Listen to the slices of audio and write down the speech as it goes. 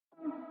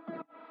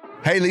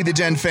Hey, Lead the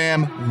Gen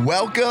fam.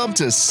 Welcome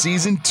to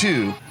Season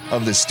 2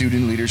 of the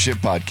Student Leadership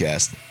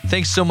Podcast.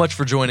 Thanks so much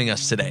for joining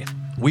us today.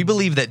 We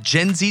believe that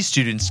Gen Z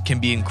students can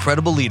be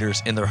incredible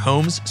leaders in their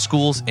homes,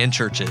 schools, and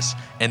churches.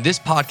 And this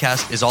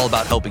podcast is all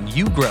about helping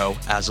you grow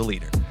as a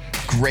leader.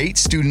 Great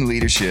student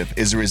leadership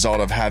is a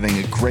result of having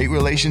a great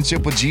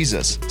relationship with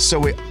Jesus. So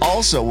we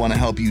also want to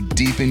help you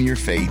deepen your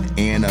faith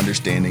and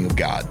understanding of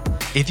God.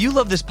 If you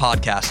love this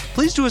podcast,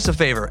 please do us a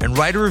favor and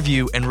write a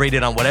review and rate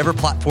it on whatever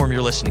platform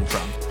you're listening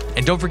from.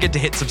 And don't forget to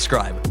hit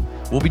subscribe.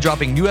 We'll be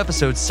dropping new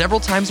episodes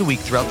several times a week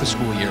throughout the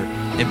school year,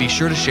 and be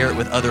sure to share it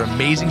with other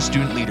amazing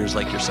student leaders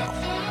like yourself.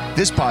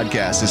 This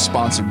podcast is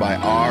sponsored by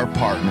our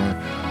partner,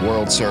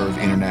 World Serve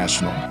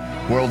International.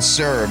 World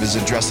Serve is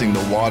addressing the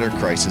water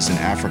crisis in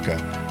Africa,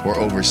 where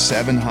over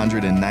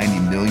 790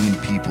 million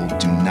people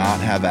do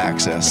not have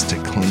access to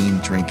clean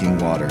drinking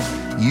water.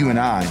 You and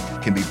I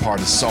can be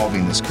part of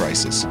solving this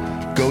crisis.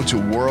 Go to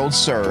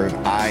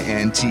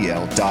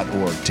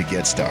worldserveintl.org to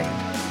get started.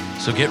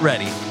 So get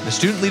ready. The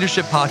Student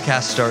Leadership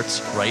Podcast starts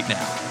right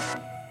now.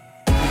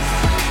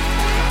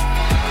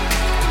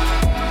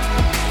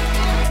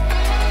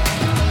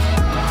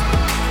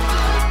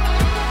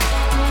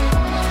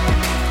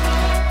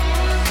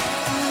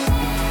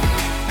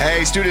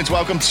 Hey students,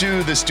 welcome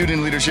to the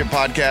Student Leadership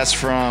Podcast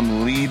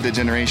from Lead the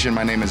Generation.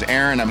 My name is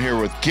Aaron. I'm here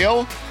with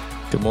Gil.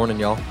 Good morning,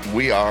 y'all.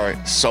 We are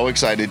so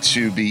excited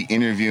to be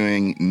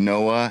interviewing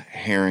Noah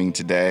Herrin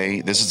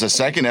today. This is the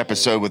second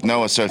episode with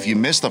Noah, so if you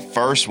missed the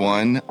first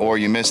one or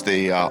you missed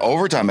the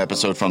overtime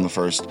episode from the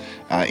first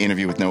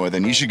interview with Noah,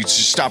 then you should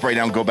just stop right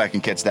now and go back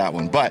and catch that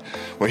one. But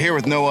we're here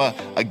with Noah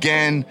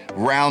again,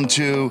 round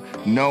two.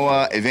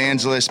 Noah,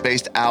 evangelist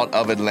based out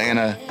of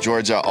Atlanta,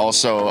 Georgia,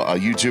 also a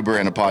YouTuber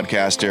and a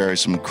podcaster.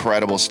 Some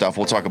incredible stuff.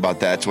 We'll talk about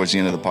that towards the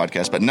end of the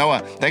podcast. But Noah,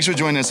 thanks for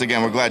joining us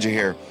again. We're glad you're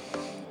here.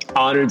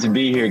 Honored to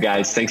be here,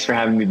 guys. Thanks for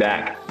having me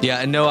back.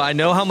 Yeah, and Noah, I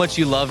know how much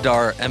you loved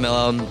our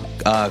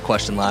MLM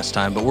question last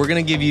time, but we're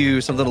going to give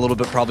you something a little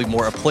bit probably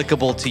more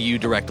applicable to you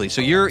directly.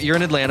 So you're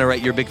in Atlanta, right?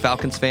 You're a big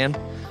Falcons fan?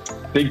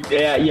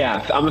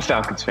 Yeah, I'm a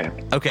Falcons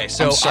fan. Okay,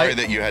 so I'm sorry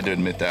that you had to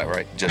admit that,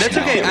 right? That's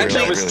okay. Actually,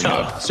 that was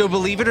tough. So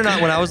believe it or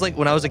not, when I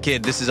was a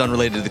kid, this is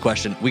unrelated to the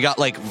question. We got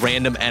like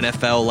random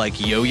NFL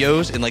like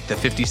yo-yos in like the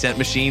 50-cent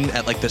machine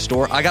at like the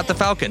store. I got the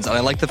Falcons, and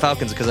I like the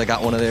Falcons because I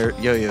got one of their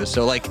yo-yos.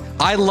 So like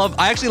I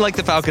actually like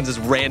the Falcons, as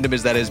random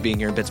as that is being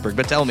here in Pittsburgh.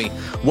 But tell me,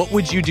 what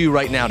would you do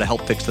right now to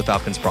help fix the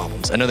Falcons'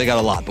 problems? I know they got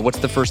a lot, but what's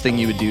the first thing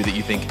you would do that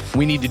you think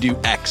we need to do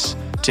X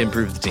to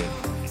improve the team?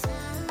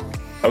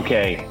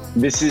 Okay,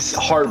 this is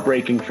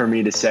heartbreaking for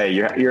me to say.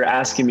 You're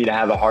asking me to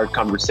have a hard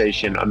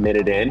conversation a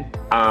minute in.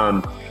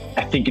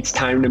 I think it's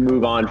time to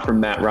move on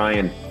from Matt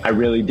Ryan. I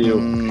really do.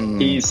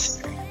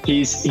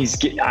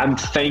 I'm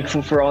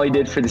thankful for all he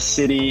did for the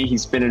city.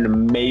 He's been an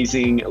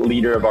amazing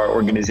leader of our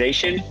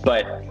organization,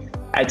 but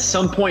at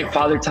some point,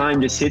 Father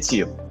Time just hits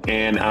you,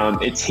 and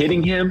it's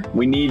hitting him.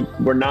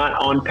 We're not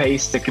on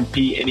pace to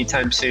compete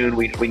anytime soon.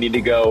 We need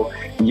to go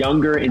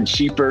younger and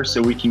cheaper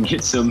so we can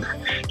get some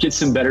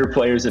better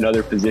players in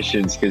other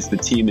positions, because the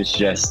team is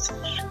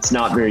it's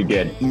not very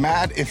good.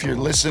 Matt, if you're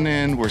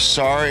listening, we're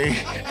sorry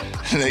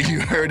that you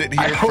heard it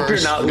here first. I hope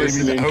you're not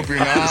listening. I hope you're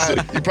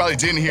not. You probably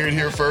didn't hear it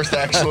here first,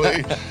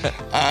 actually.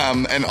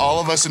 And all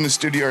of us in the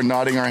studio are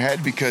nodding our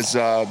head because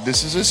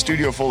this is a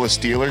studio full of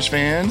Steelers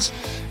fans,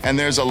 and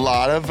there's a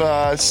lot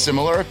of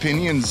similar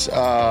opinions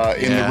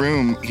in the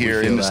room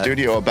here in the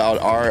studio about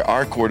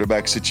our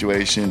quarterback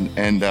situation,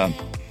 and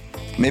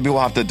maybe we'll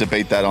have to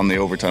debate that on the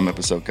overtime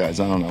episode, guys.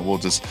 I don't know. We'll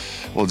just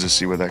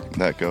see where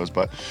that goes.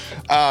 But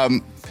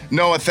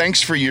Noah,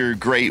 thanks for your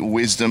great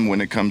wisdom when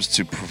it comes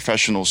to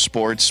professional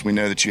sports. We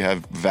know that you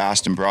have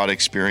vast and broad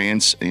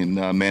experience in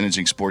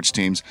managing sports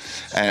teams.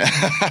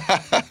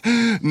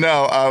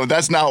 No,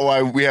 that's not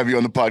why we have you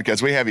on the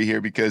podcast. We have you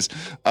here because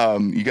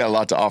you got a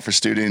lot to offer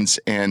students.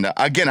 And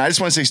again, I just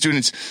want to say,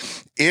 students,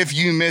 if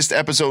you missed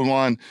episode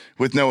 1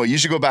 with Noah, you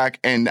should go back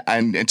and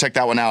check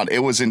that one out. It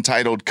was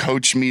entitled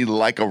 "Coach Me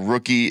Like a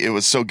Rookie." It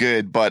was so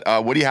good. But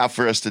what do you have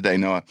for us today,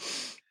 Noah?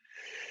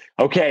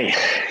 Okay,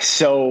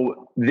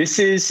 so this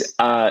is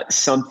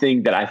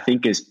something that I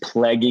think is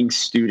plaguing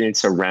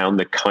students around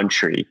the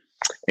country.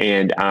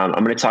 And I'm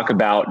going to talk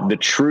about the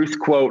truth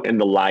quote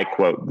and the lie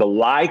quote. The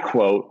lie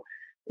quote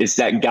is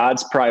that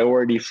God's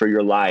priority for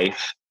your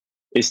life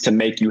is to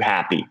make you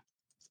happy.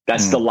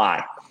 That's the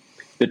lie.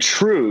 The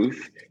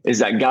truth is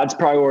that God's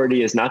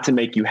priority is not to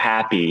make you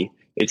happy,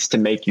 it's to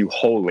make you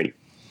holy.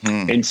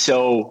 And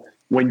so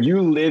when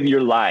you live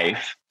your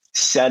life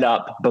set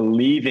up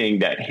believing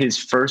that his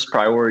first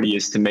priority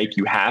is to make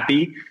you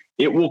happy,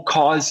 it will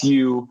cause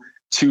you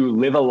to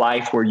live a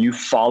life where you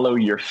follow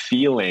your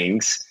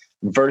feelings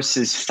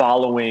versus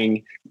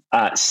following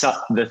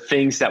the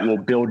things that will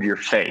build your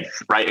faith,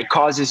 right? It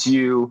causes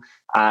you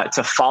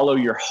to follow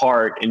your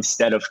heart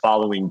instead of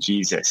following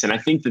Jesus. And I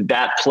think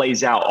that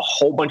plays out a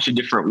whole bunch of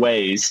different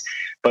ways,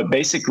 but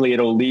basically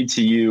it'll lead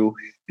to you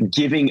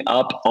giving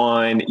up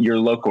on your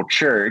local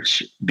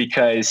church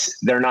because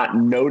they're not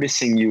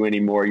noticing you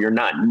anymore. You're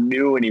not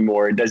new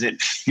anymore. It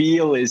doesn't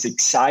feel as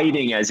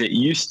exciting as it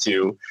used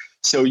to.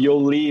 So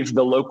you'll leave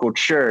the local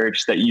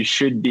church that you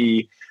should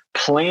be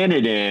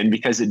planted in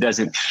because it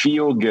doesn't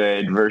feel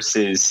good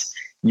versus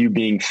you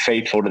being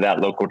faithful to that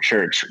local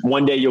church.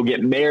 One day you'll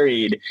get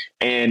married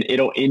and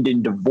it'll end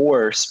in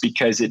divorce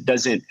because it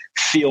doesn't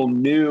feel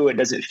new. It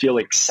doesn't feel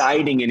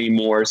exciting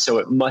anymore. So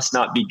it must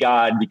not be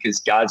God, because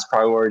God's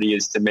priority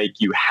is to make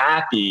you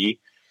happy.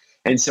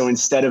 And so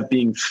instead of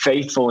being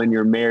faithful in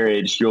your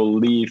marriage, you'll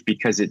leave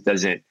because it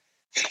doesn't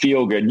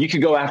feel good. You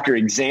could go after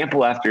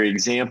example,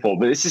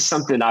 but this is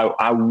something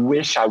I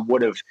wish I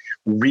would have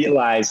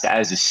realized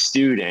as a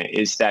student,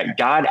 is that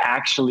God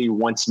actually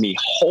wants me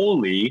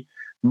holy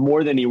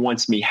more than he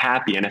wants me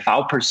happy. And if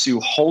I'll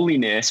pursue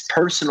holiness,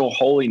 personal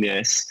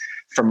holiness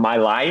from my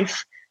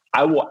life,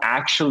 I will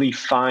actually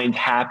find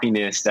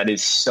happiness that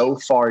is so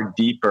far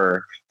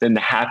deeper than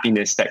the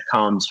happiness that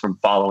comes from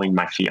following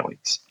my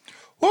feelings.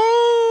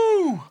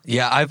 Woo!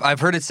 Yeah, I've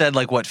heard it said,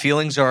 like, what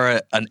feelings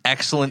are an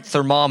excellent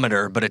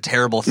thermometer, but a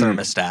terrible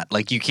thermostat.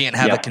 Like, you can't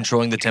have it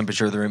controlling the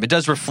temperature of the room. It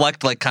does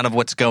reflect like kind of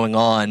what's going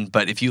on,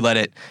 but if you let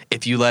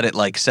it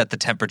like set the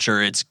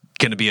temperature, it's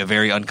going to be a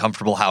very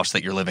uncomfortable house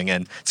that you're living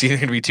in. It's either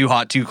going to be too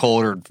hot, too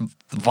cold, or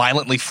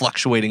violently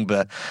fluctuating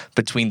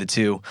between the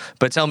two.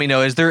 But tell me,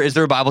 Noah, is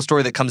there a Bible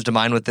story that comes to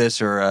mind with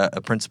this, or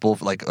a principle,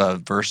 like a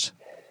verse?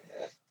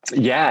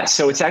 Yeah,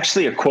 so it's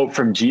actually a quote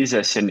from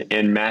Jesus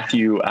in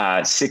Matthew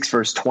 6,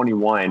 verse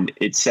 21.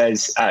 It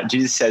says,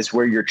 Jesus says,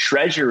 where your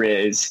treasure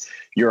is,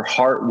 your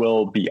heart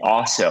will be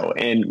also.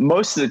 And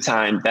most of the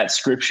time that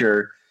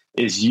scripture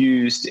is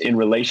used in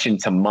relation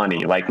to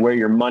money, like where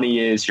your money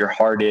is, your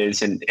heart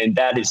is, and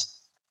that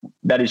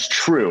is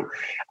true.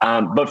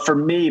 But for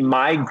me,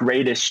 my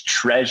greatest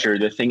treasure,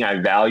 the thing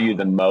I value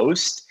the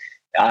most,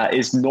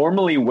 is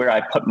normally where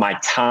I put my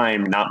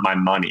time, not my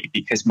money,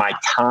 because my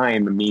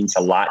time means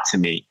a lot to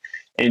me.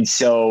 And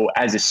so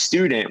as a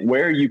student,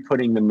 where are you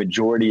putting the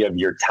majority of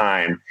your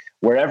time?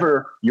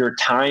 Wherever your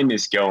time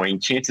is going,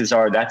 chances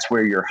are that's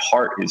where your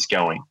heart is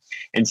going.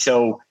 And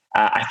so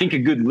I think a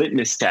good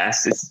litmus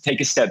test is to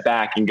take a step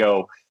back and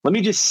go, let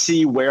me just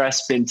see where I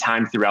spend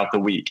time throughout the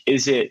week.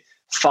 Is it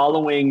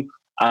following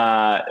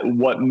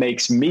what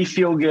makes me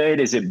feel good?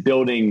 Is it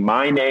building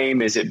my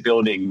name? Is it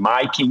building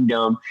my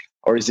kingdom?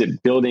 Or is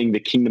it building the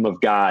kingdom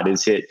of God?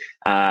 Is it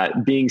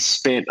being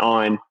spent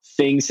on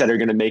things that are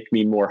going to make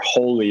me more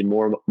holy,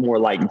 more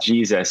like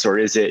Jesus? Or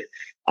is it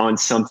on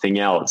something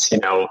else?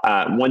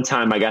 One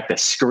time I got the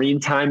Screen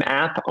Time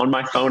app on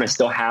my phone. I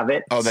still have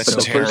it. Oh, that's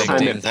but terrible. First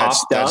time it popped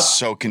up, that's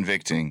so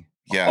convicting.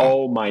 Yeah.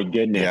 Oh my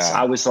goodness.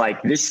 Yeah. I was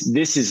like, this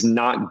is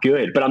not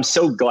good, but I'm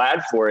so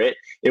glad for it.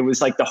 It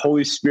was like the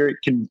Holy Spirit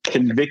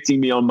convicting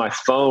me on my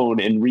phone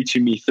and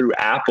reaching me through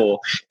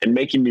Apple and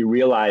making me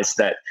realize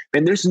that,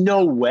 man, there's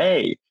no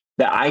way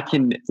that I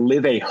can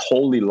live a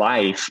holy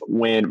life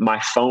when my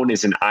phone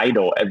is an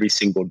idol every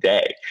single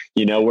day.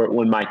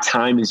 When my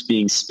time is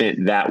being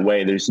spent that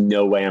way, there's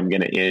no way I'm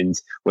going to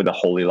end with a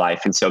holy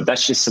life. And so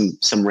that's just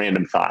some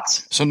random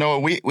thoughts. So Noah,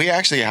 we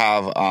actually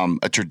have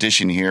a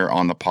tradition here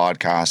on the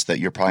podcast that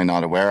you're probably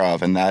not aware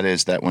of. And that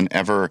is that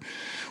whenever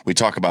we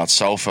talk about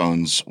cell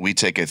phones, we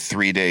take a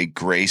 3-day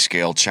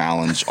grayscale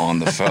challenge on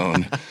the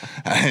phone.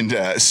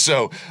 And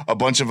so a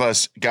bunch of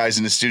us guys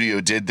in the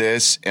studio did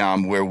this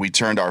where we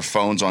turned our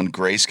phones on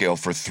grayscale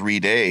for 3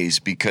 days,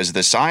 because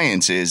the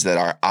science is that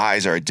our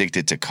eyes are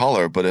addicted to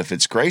color. But if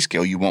it's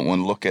grayscale, you won't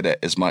want to look at it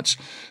as much.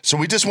 So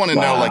we just want to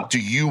know, like, do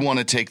you want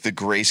to take the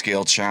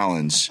grayscale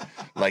challenge?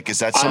 Like, is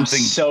that something?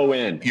 I'm so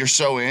in. You're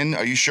so in?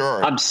 Are you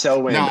sure? I'm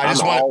so in. No, I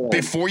just want,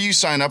 before you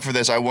sign up for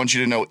this, I want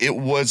you to know it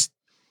was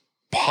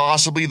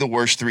possibly the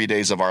worst 3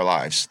 days of our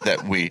lives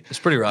it's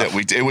pretty rough.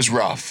 It was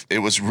rough. It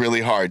was really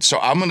hard. So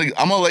I'm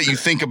gonna let you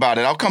think about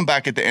it. I'll come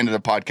back at the end of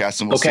the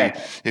podcast and we'll see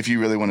if you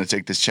really want to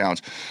take this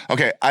challenge.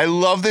 Okay. I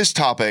love this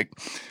topic.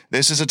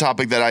 This is a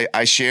topic that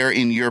I share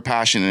in your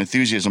passion and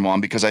enthusiasm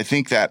on, because I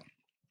think that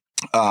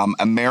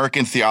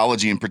American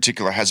theology in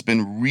particular has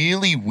been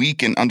really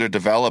weak and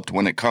underdeveloped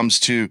when it comes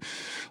to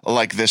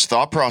like this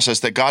thought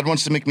process that God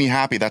wants to make me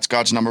happy. That's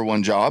God's number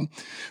one job,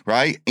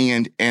 right?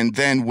 And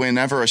then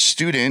whenever a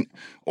student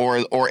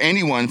or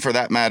anyone for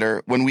that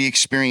matter, when we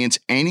experience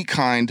any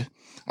kind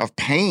of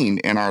pain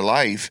in our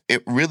life,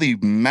 it really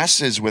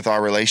messes with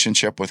our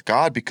relationship with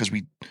God, because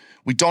we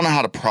don't know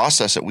how to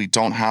process it. We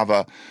don't have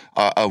a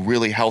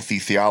really healthy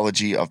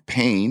theology of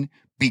pain,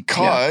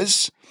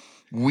 because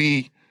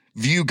we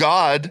view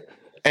God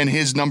and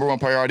his number one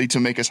priority to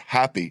make us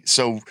happy.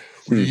 So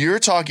you're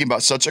talking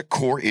about such a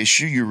core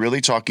issue. You're really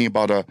talking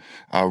about a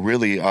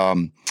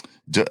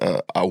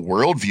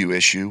worldview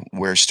issue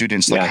where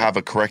students have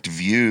a correct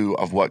view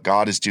of what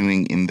God is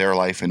doing in their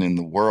life and in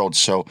the world.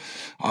 So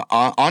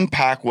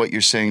unpack what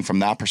you're saying from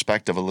that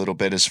perspective a little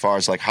bit, as far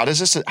as like, how does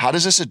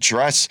this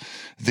address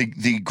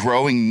the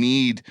growing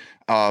need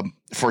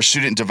for a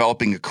student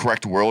developing a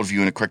correct worldview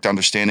and a correct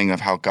understanding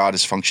of how God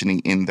is functioning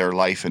in their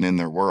life and in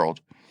their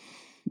world?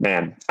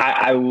 Man,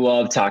 I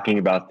love talking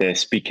about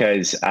this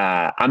because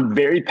I'm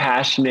very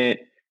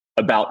passionate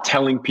about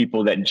telling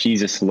people that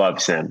Jesus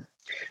loves them.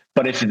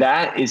 But if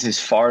that is as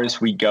far as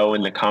we go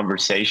in the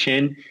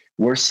conversation,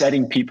 we're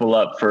setting people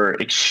up for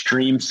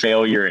extreme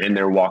failure in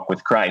their walk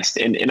with Christ.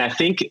 And I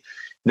think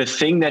the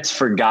thing that's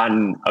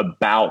forgotten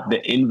about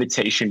the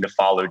invitation to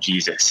follow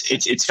Jesus,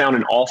 it's found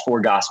in all four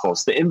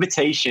Gospels. The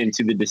invitation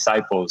to the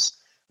disciples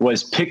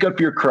was pick up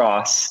your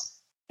cross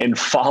and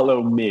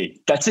follow me.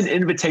 That's an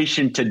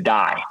invitation to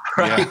die,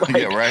 right?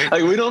 Yeah, right.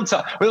 Like we don't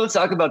talk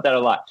about that a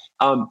lot.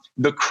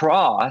 The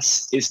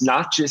cross is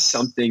not just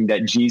something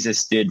that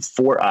Jesus did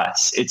for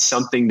us. It's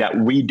something that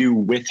we do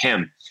with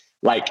him.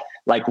 Like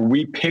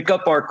we pick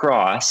up our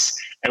cross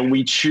and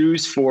we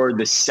choose for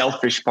the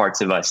selfish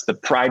parts of us, the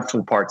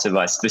prideful parts of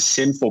us, the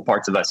sinful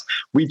parts of us.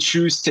 We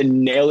choose to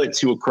nail it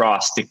to a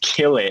cross, to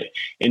kill it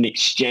in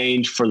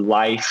exchange for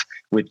life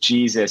with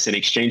Jesus, in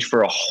exchange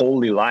for a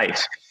holy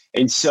life.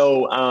 And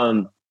so,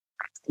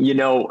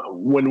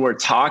 when we're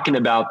talking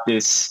about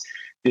this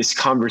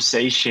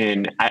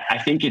conversation, I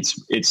think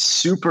it's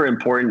super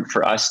important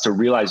for us to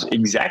realize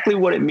exactly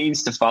what it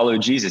means to follow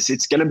Jesus.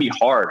 It's going to be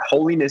hard.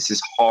 Holiness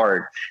is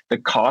hard. The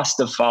cost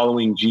of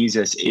following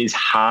Jesus is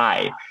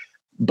high,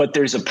 but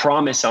there's a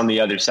promise on the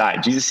other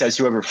side. Jesus says,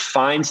 whoever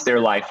finds their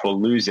life will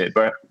lose it,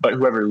 but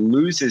whoever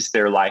loses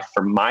their life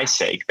for my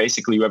sake,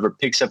 basically whoever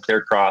picks up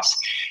their cross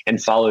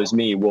and follows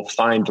me will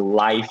find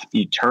life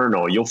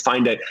eternal. You'll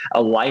find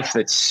a life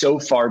that's so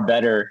far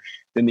better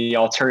than the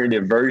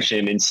alternative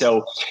version. And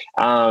so,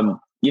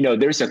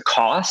 there's a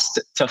cost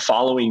to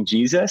following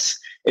Jesus.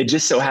 It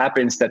just so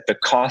happens that the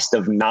cost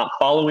of not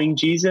following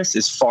Jesus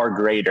is far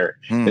greater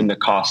than the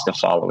cost of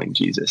following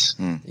Jesus.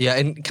 Yeah,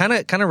 and kind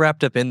of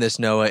wrapped up in this,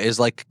 Noah, is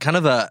like kind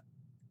of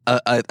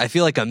I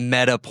feel like a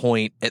meta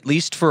point, at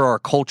least for our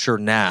culture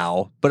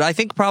now, but I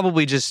think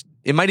probably just,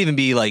 it might even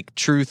be like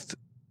truth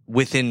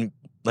within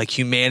like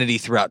humanity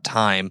throughout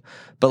time,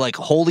 but like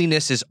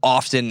holiness is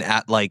often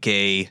at like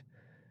a,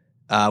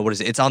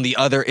 it's on the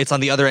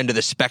other end of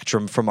the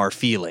spectrum from our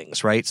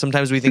feelings, right?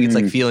 Sometimes we think it's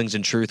like feelings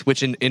and truth,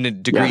 which in a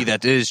degree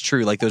that is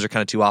true. Like those are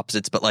kind of two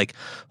opposites, but like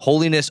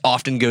holiness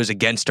often goes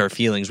against our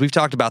feelings. We've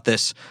talked about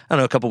this, I don't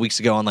know, a couple weeks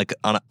ago on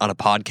a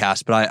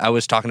podcast, but I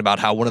was talking about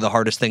how one of the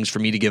hardest things for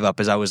me to give up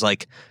is I was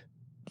like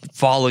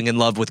falling in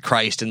love with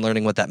Christ and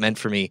learning what that meant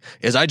for me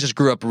is I just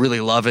grew up really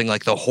loving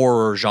like the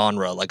horror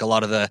genre, like a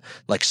lot of the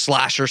like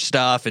slasher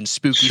stuff and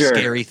spooky,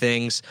 scary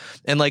things.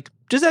 And like,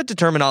 does that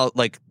determine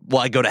will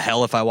I go to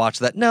hell if I watch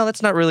that? No,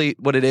 that's not really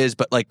what it is.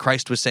 But like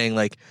Christ was saying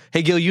like,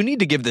 hey, Gil, you need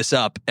to give this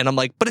up. And I'm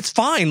like, but it's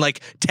fine. Like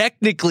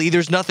technically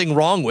there's nothing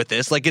wrong with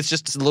this. Like it's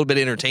just a little bit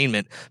of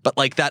entertainment. But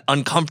like that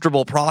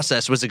uncomfortable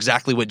process was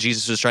exactly what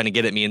Jesus was trying to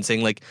get at me and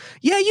saying like,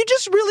 yeah, you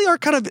just really are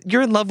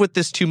you're in love with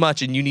this too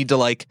much and you need to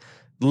like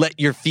let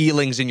your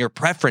feelings and your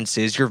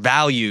preferences, your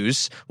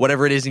values,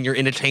 whatever it is in your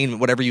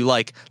entertainment, whatever you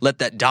like, let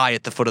that die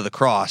at the foot of the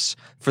cross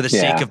for the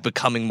sake of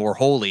becoming more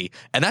holy.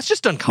 And that's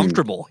just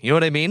uncomfortable. You know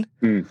what I mean?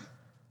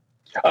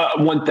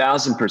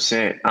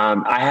 1000%.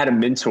 I had a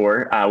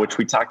mentor, which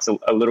we talked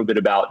a little bit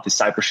about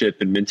discipleship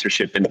and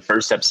mentorship in the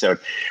first episode.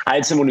 I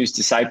had someone who's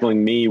discipling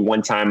me.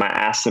 One time I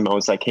asked him, I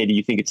was like, hey, do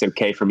you think it's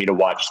okay for me to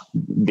watch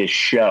this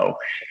show?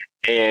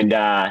 And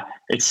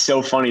it's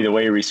so funny the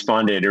way he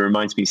responded. It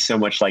reminds me so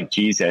much like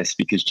Jesus,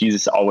 because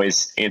Jesus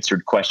always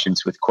answered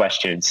questions with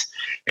questions.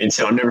 And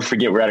so I'll never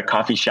forget, we're at a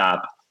coffee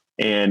shop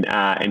and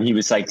he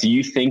was like, do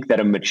you think that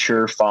a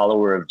mature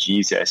follower of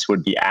Jesus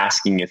would be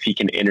asking if he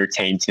can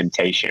entertain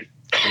temptation?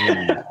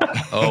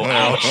 Oh,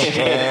 ouch.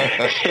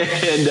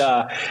 And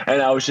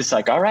I was just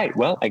like, all right,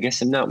 well, I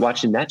guess I'm not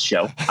watching that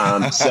show.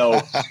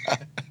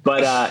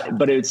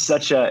 But it's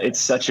such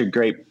a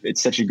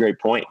great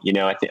point. You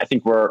know, I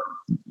think we're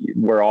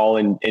all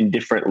in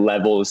different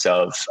levels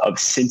of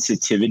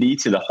sensitivity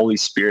to the Holy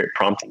Spirit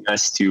prompting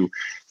us to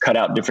cut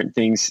out different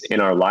things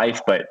in our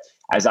life. But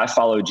as I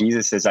follow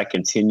Jesus, as I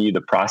continue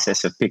the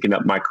process of picking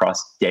up my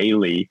cross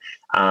daily,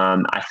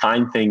 I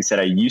find things that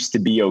I used to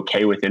be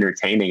okay with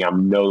entertaining,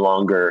 I'm no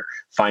longer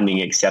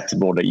finding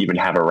acceptable to even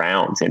have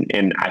around.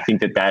 And I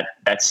think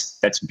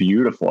that's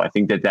beautiful. I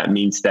think that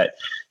means that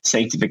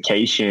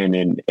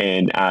sanctification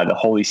and the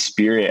Holy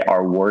Spirit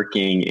are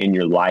working in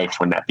your life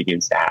when that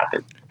begins to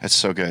happen. That's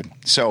so good.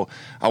 So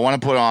I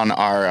want to put on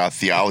our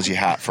theology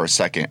hat for a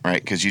second, right?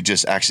 Because you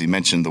just actually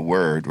mentioned the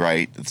word,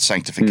 right?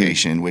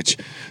 Sanctification, which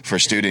for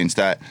students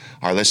that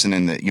are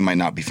listening that you might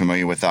not be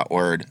familiar with that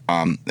word,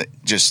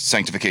 just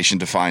sanctification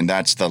defined,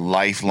 that's the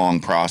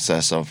lifelong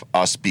process of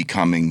us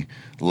becoming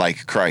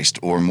like Christ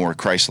or more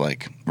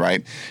Christ-like,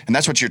 right? And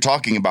that's what you're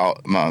talking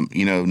about,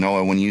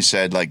 Noah, when you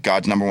said like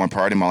God's number one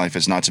priority in my life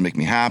is not to make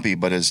me happy,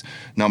 but his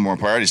number one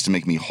priority is to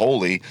make me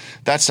holy.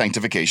 That's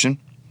sanctification.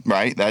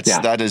 Right. That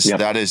is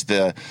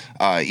the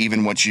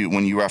even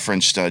when you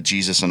referenced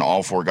Jesus in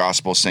all four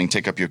Gospels saying,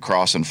 take up your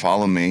cross and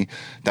follow me.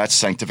 That's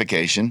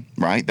sanctification.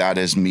 Right. That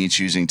is me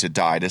choosing to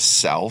die to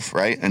self.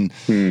 Right. And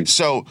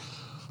so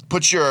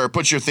put your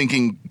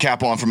thinking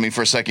cap on for me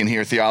for a second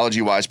here,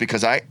 theology wise,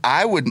 because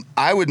I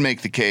would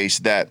make the case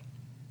that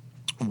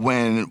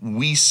when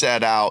we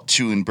set out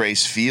to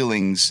embrace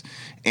feelings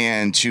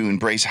and to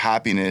embrace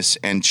happiness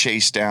and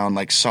chase down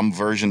like some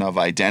version of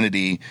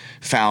identity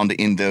found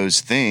in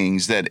those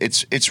things, that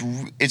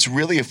it's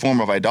really a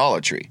form of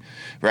idolatry,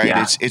 right?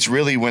 Yeah. It's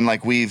really when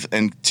like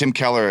and Tim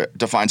Keller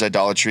defines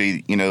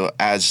idolatry,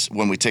 as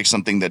when we take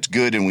something that's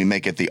good and we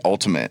make it the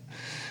ultimate.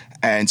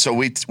 And so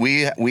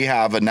we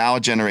have now a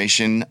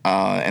generation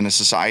and a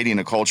society and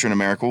a culture in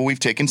America where we've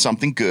taken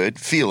something good,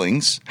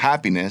 feelings,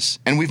 happiness,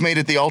 and we've made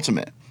it the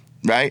ultimate,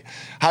 right?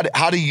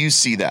 How do you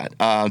see that?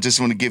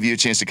 Just want to give you a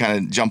chance to kind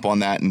of jump on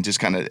that and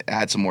just kind of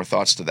add some more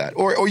thoughts to that.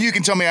 Or you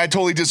can tell me I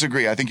totally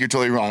disagree. I think you're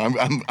totally wrong.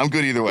 I'm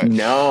good either way.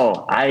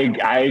 No,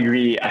 I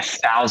agree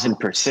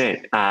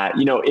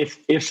 1,000%.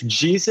 If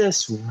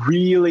Jesus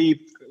really,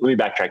 let me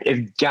backtrack.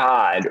 If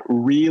God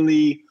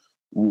really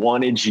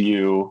wanted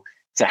you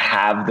to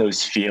have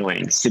those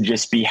feelings, to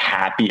just be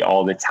happy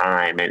all the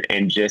time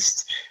and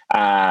just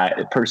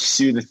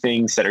pursue the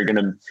things that are going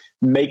to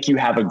make you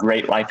have a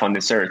great life on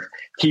this earth,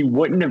 he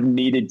wouldn't have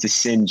needed to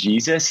send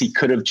Jesus. He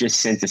could have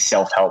just sent a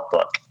self-help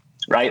book,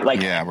 right?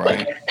 Like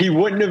he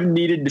wouldn't have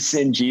needed to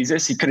send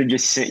Jesus. He could have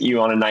just sent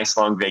you on a nice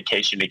long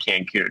vacation to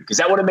Cancun, because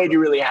that would have made you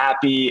really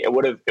happy. It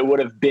would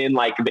have been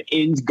like the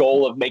end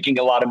goal of making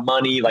a lot of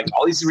money, like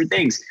all these different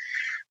things.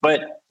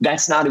 But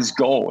that's not his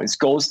goal. His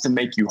goal is to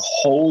make you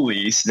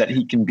holy so that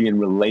he can be in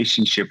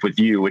relationship with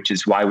you, which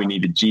is why we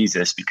needed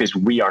Jesus, because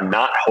we are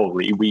not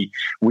holy.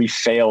 We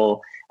fail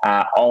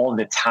all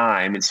the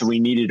time. And so we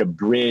needed a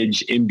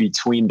bridge in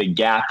between, the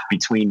gap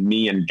between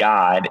me and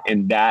God.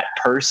 And that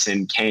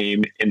person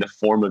came in the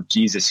form of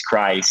Jesus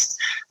Christ,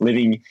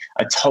 living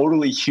a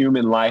totally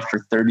human life for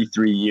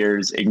 33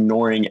 years,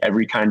 ignoring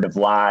every kind of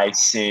lie,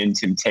 sin,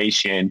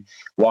 temptation,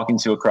 walking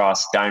to a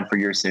cross, dying for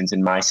your sins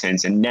and my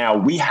sins. And now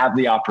we have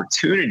the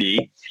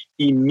opportunity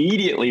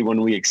immediately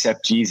when we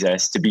accept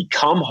Jesus to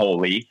become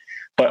holy.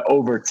 But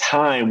over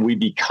time, we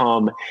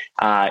become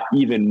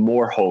even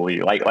more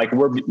holy. Like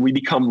we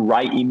become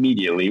right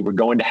immediately. We're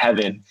going to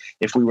heaven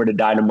if we were to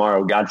die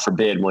tomorrow, God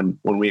forbid, when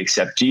we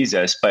accept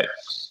Jesus. But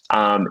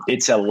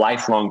it's a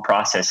lifelong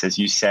process, as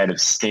you said,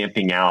 of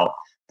stamping out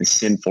the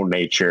sinful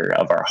nature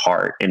of our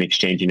heart and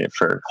exchanging it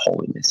for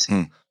holiness.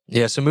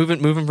 Yeah. So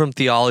moving from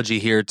theology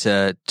here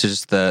to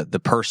just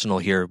the personal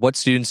here. What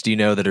students do you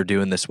know that are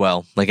doing this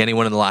well? Like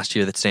anyone in the last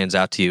year that stands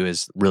out to you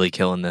is really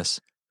killing this?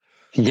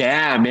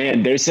 Yeah,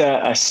 man. There's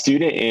a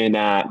student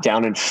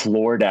down in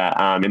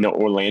Florida, in the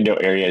Orlando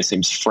area. His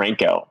name's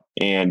Franco,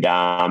 and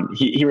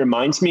he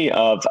reminds me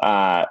of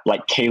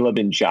like Caleb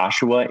and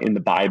Joshua in the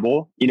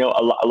Bible.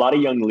 A lot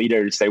of young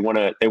leaders, they want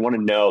to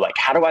know, like,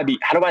 how do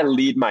I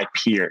lead my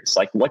peers?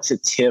 Like, what's a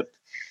tip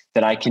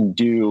that I can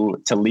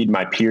do to lead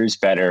my peers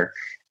better?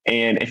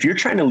 And if you're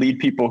trying to lead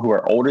people who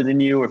are older than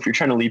you, or if you're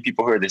trying to lead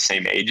people who are the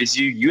same age as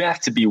you, you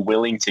have to be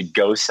willing to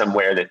go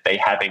somewhere that they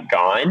haven't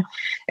gone.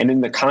 And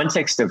in the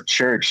context of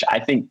church, I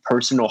think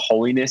personal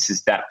holiness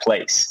is that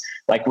place.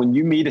 Like when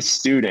you meet a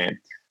student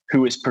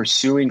who is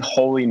pursuing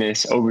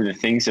holiness over the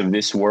things of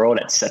this world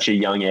at such a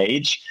young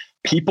age,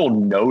 people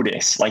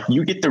notice. Like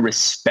you get the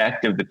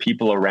respect of the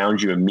people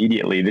around you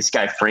immediately. This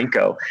guy,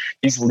 Franco,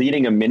 he's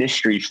leading a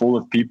ministry full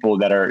of people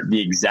that are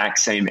the exact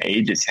same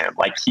age as him.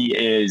 Like he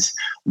is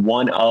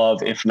one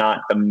of, if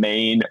not the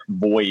main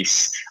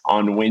voice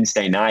on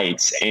Wednesday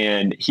nights.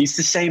 And he's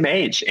the same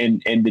age.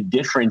 And the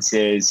difference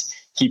is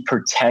he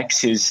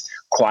protects his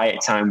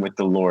quiet time with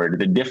the Lord.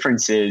 The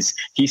difference is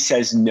he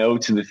says no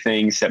to the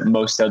things that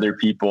most other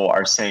people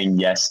are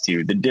saying yes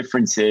to. The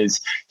difference is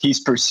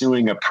he's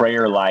pursuing a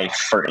prayer life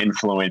for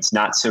influence,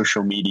 not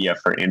social media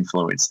for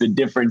influence. The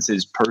difference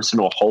is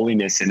personal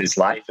holiness in his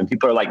life. And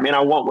people are like, man,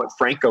 I want what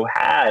Franco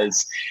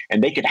has.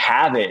 And they could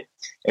have it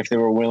if they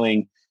were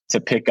willing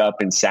to pick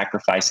up and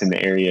sacrifice in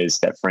the areas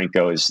that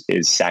Franco is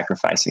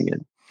sacrificing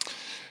in.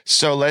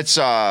 So let's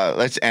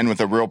end with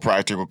a real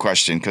practical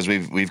question, because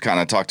we've kind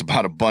of talked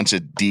about a bunch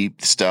of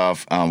deep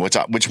stuff,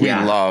 which we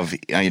love.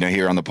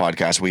 Here on the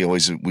podcast,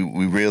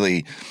 we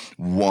really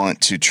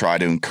want to try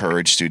to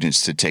encourage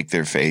students to take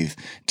their faith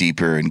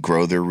deeper and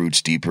grow their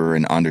roots deeper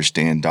and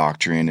understand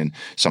doctrine and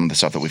some of the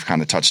stuff that we've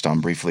kind of touched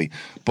on briefly.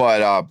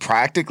 But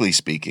practically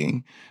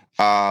speaking,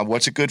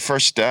 what's a good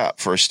first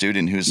step for a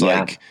student who's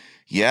like,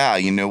 yeah,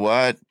 you know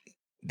what?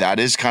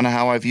 That is kind of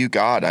how I view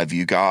God. I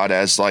view God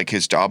as like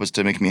his job is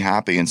to make me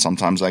happy. And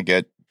sometimes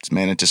it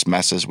just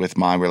messes with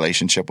my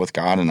relationship with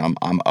God, and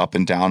I'm up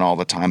and down all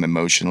the time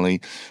emotionally.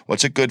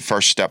 What's a good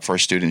first step for a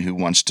student who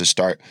wants to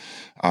start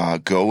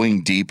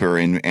going deeper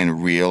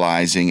and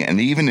realizing and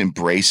even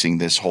embracing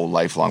this whole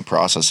lifelong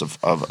process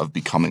of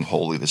becoming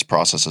holy, this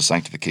process of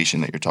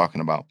sanctification that you're talking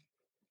about?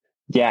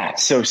 Yeah.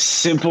 So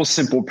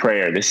simple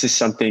prayer. This is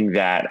something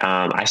that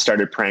I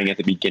started praying at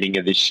the beginning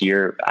of this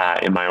year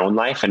in my own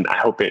life. And I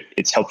hope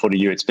it's helpful to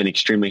you. It's been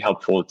extremely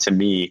helpful to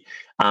me.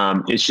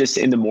 It's just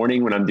in the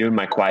morning when I'm doing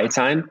my quiet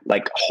time,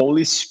 like,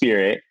 Holy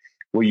Spirit,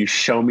 will you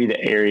show me the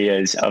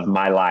areas of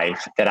my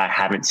life that I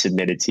haven't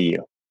submitted to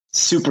you?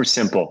 Super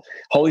simple.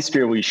 Holy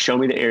Spirit, will you show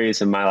me the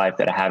areas of my life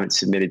that I haven't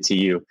submitted to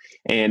you?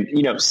 And,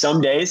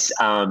 some days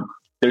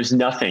there's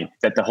nothing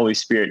that the Holy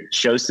Spirit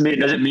shows to me. It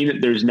doesn't mean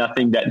that there's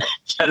nothing that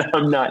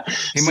I'm not.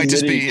 He might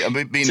just be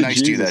being nice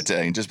Jesus. to you that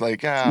day, and just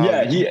like,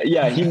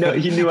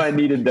 he knew I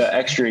needed the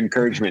extra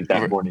encouragement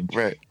that morning.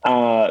 Right.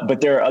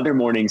 But there are other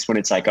mornings when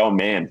it's like, oh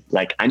man,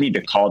 like I need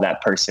to call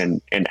that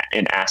person and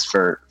ask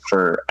for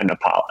an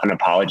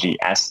apology,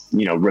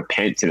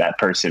 repent to that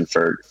person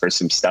for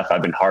some stuff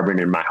I've been harboring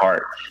in my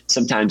heart.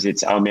 Sometimes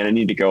it's, oh man, I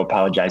need to go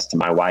apologize to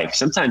my wife.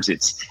 Sometimes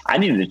it's, I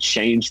need to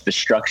change the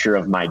structure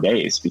of my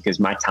days because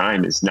my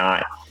time is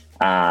not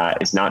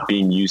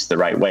being used the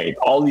right way.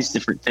 All these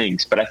different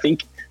things. But I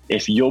think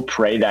if you'll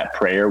pray that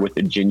prayer with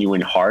a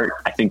genuine heart,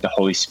 I think the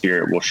Holy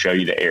Spirit will show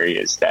you the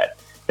areas that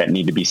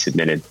need to be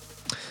submitted.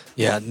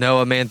 Yeah,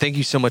 Noah, man, thank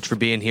you so much for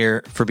being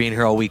here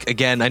all week.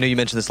 Again, I know you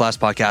mentioned this last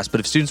podcast, but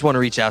if students want to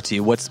reach out to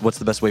you, what's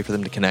the best way for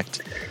them to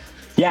connect?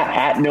 Yeah,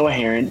 at Noah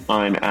Herrin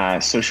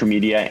on social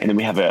media. And then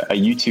we have a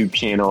YouTube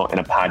channel and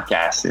a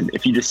podcast. And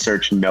if you just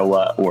search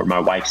Noah or my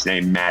wife's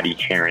name, Maddie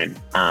Herrin,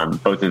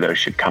 both of those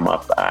should come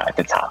up at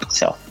the top.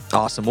 So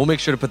awesome. We'll make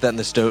sure to put that in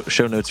the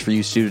show notes for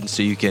you students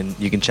so you can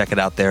check it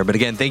out there. But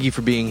again, thank you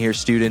for being here,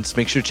 students.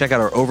 Make sure to check out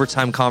our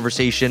overtime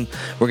conversation.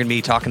 We're going to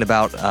be talking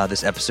about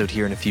this episode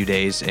here in a few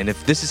days. And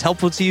if this is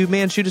helpful to you,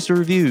 man, shoot us a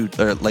review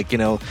or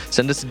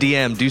send us a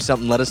DM, do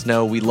something, let us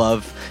know. We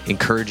love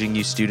encouraging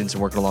you students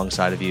and working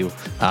alongside of you.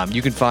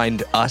 You can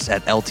find us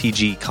at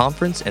LTG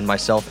Conference and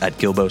myself at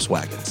Gilbos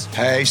Wagons.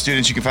 Hey,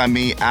 students, you can find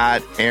me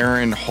at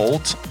Aaron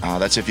Holt.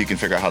 That's if you can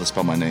figure out how to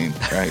spell my name,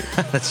 right?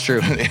 That's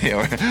true.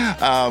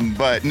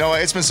 But Noah,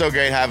 it's been so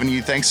great having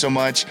you. Thanks so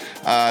much.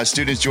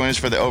 Students, join us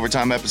for the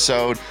overtime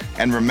episode.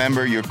 And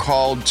remember, you're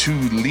called to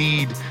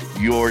lead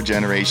your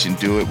generation.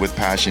 Do it with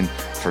passion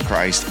for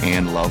Christ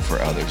and love for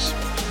others.